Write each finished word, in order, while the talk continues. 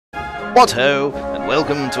What ho, and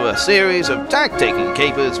welcome to a series of tag-taking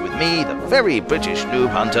capers with me, the very British noob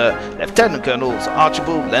hunter, Lt Colonels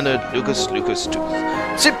Archibald, Leonard, Lucas Tooth.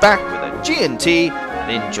 Sit back with a G&T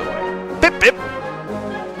and enjoy. Pip Pip!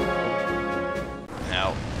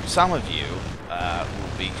 Now, some of you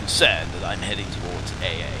will be concerned that I'm heading towards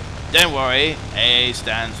AA. Don't worry, AA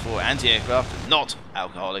stands for Anti-Aircraft, not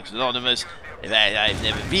Alcoholics Anonymous. In fact, I've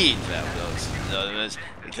never been to Alcoholics Anonymous.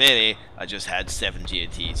 Clearly, I just had 7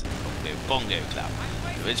 G&Ts at the Bongo Club.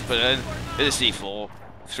 Let's put in a bit of C4,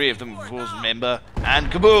 3 of them, of course, remember, and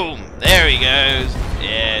kaboom! There he goes!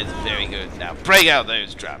 Yes, very good. Now, break out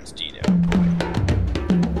those drums, Gino.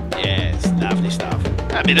 Yes, lovely stuff.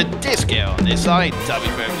 A bit of disco on this side. Tubby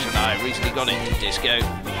French and I recently got into disco.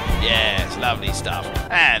 Yes, lovely stuff.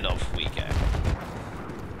 And off we go.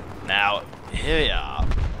 Now, here we are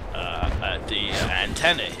at the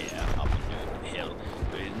antenna here up on Noob Hill.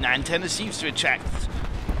 An antenna seems to attract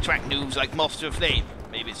noobs like moths to a flame.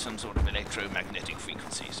 Maybe it's some sort of electromagnetic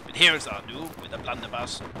frequencies. But here is our noob with a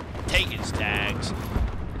blunderbuss. Take his tags.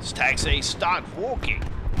 His tags say start walking.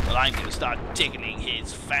 Well, I'm going to start tickling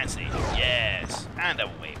his fancy. Yes, and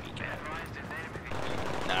away we go.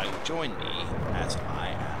 Now join me as I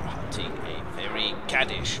am hunting a very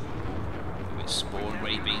caddish who is spawn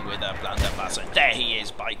raping with a blunderbuss. And there he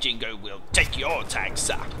is, by jingo. We'll take your tags,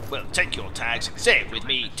 sir. We'll take your tags. Say it with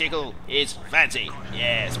me. Tickle his fancy.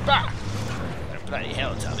 Yes, bah! Bloody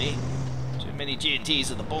hell, Tubby. Too many G&Ts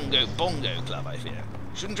at the Bongo Club, I fear.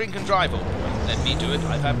 Shouldn't drink and drive, old boy. Let me do it.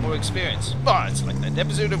 I've had more experience. Oh, it's like that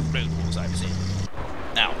episode of Road Wars I was in.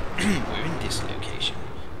 Now, we're in this location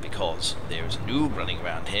because there's a noob running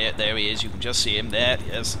around here. There he is. You can just see him there.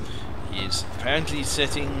 Yes. He is apparently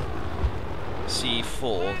setting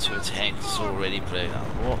C4 to a tank that's already blown up.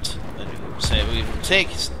 What a noob. So we will take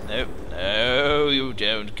his... No, you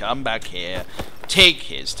don't. Come back here. Take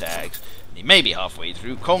his tags. He may be halfway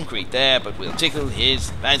through concrete there, but we'll tickle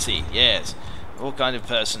his fancy. Yes. What kind of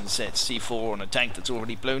person sets C4 on a tank that's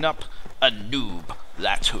already blown up? A noob,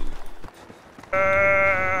 that's who.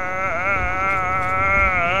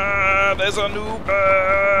 There's a noob.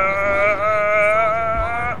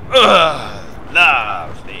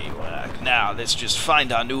 Lovely work. Now, let's just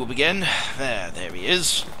find our noob again. There he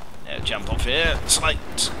is. Now, jump off here.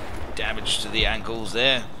 Slight damage to the ankles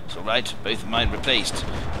there. It's alright, both of mine replaced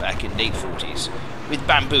back in late 40s with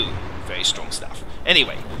bamboo. Very strong stuff.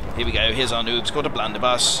 Anyway, here we go. Here's our noob. He's got a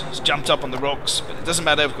blunderbuss. He's jumped up on the rocks, but it doesn't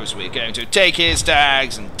matter because we're going to take his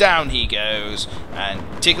tags, and down he goes, and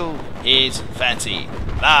tickle his fancy.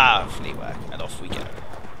 Lovely work, and off we go.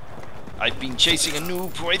 I've been chasing a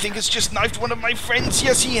noob who I think has just knifed one of my friends.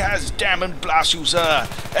 Yes, he has. Damn and blast you, sir.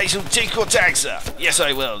 I shall take your tag, sir. Yes,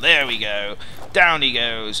 I will. There we go. Down he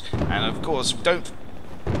goes, and of course, don't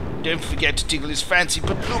forget to tickle his fancy.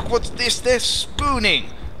 But look, what's this? They're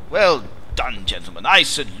spooning. Well done, gentlemen. I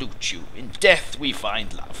salute you. In death we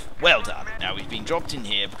find love. Well done. Now we've been dropped in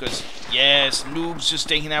here because, yes, Noob's just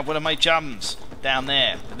taking out one of my chums down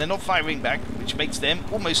there. But they're not firing back, which makes them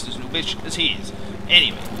almost as noobish as he is.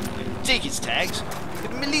 Anyway, take his tags.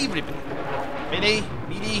 Melee ribbon. Melee?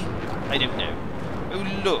 I don't know. Oh,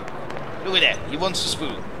 look. Look at that. He wants to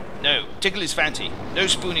spoon. No, tickle his fancy. No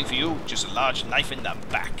spooning for you, just a large knife in the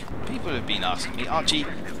back. People have been asking me, Archie,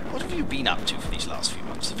 what have you been up to for these last few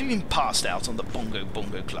months? Have you been passed out on the Bongo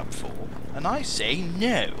Club for? And I say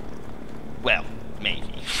no. Well,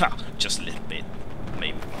 maybe. Just a little bit.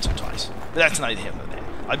 Maybe once or twice. But that's neither here nor there.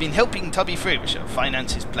 I've been helping Tubby Frobisher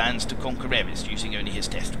finance his plans to conquer Eris using only his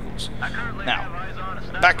testicles. Now,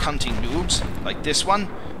 back hunting noobs, like this one,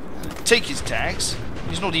 take his tags.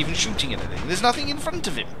 He's not even shooting anything. There's nothing in front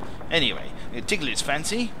of him. Anyway, tickle his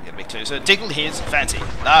fancy. Get a bit closer. Tickle his fancy.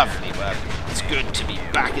 Lovely work. It's good to be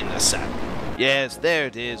back in the saddle. Yes, there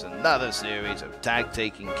it is. Another series of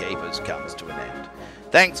tag-taking capers comes to an end.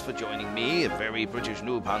 Thanks for joining me, a very British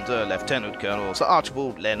noob hunter, Lt Col Sir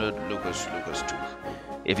Archibald, Leonard, Lucas Tooth.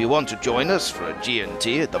 If you want to join us for a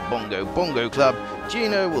G&T at the Bongo Club,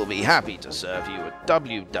 Gino will be happy to serve you at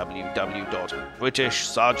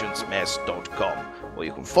www.britishsergeantsmess.com, or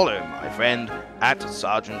you can follow my friend at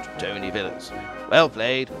Sergeant Tony Villas. Well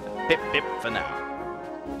played, Pip Pip for now.